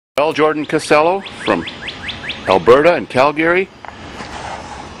Well, Jordan Costello from Alberta and Calgary.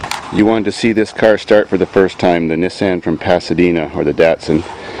 You wanted to see this car start for the first time, the Nissan from Pasadena, or the Datsun.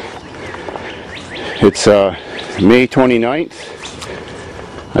 It's May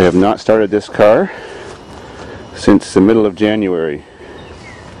 29th. I have not started this car since the middle of January.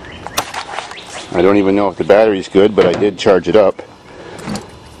 I don't even know if the battery's good, but I did charge it up.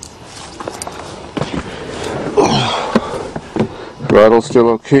 Throttle's still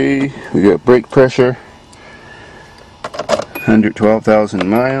okay. We got brake pressure. 112,000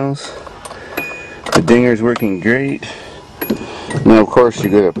 miles. The dinger's working great. Now, of course, you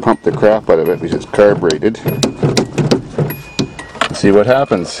gotta pump the crap out of it because it's carbureted. Let's see what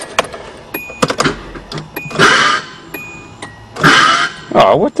happens.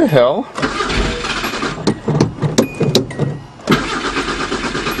 Oh, what the hell?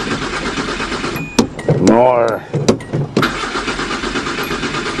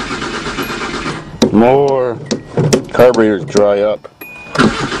 More carburetors dry up.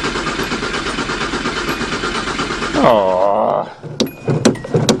 Aww.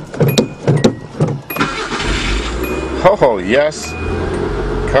 Oh yes,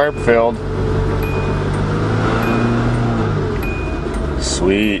 carb filled.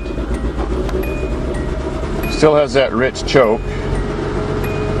 Sweet. Still has that rich choke.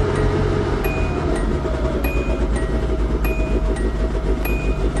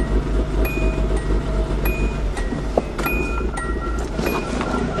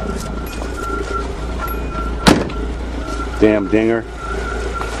 Damn dinger.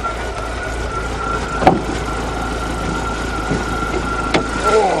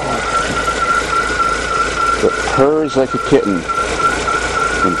 Oh. It purrs like a kitten.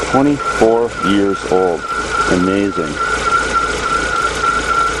 And 24 years old. Amazing.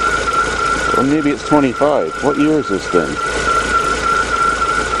 Or maybe it's 25. What year is this thing?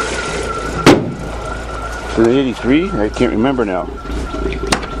 Is it 83? I can't remember now.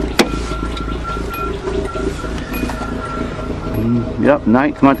 Yep,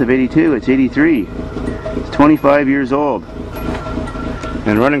 9th month of 82, it's 83. It's 25 years old.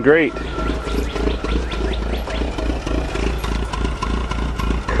 And running great.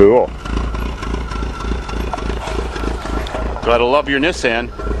 Cool. Gotta love your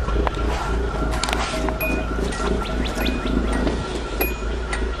Nissan.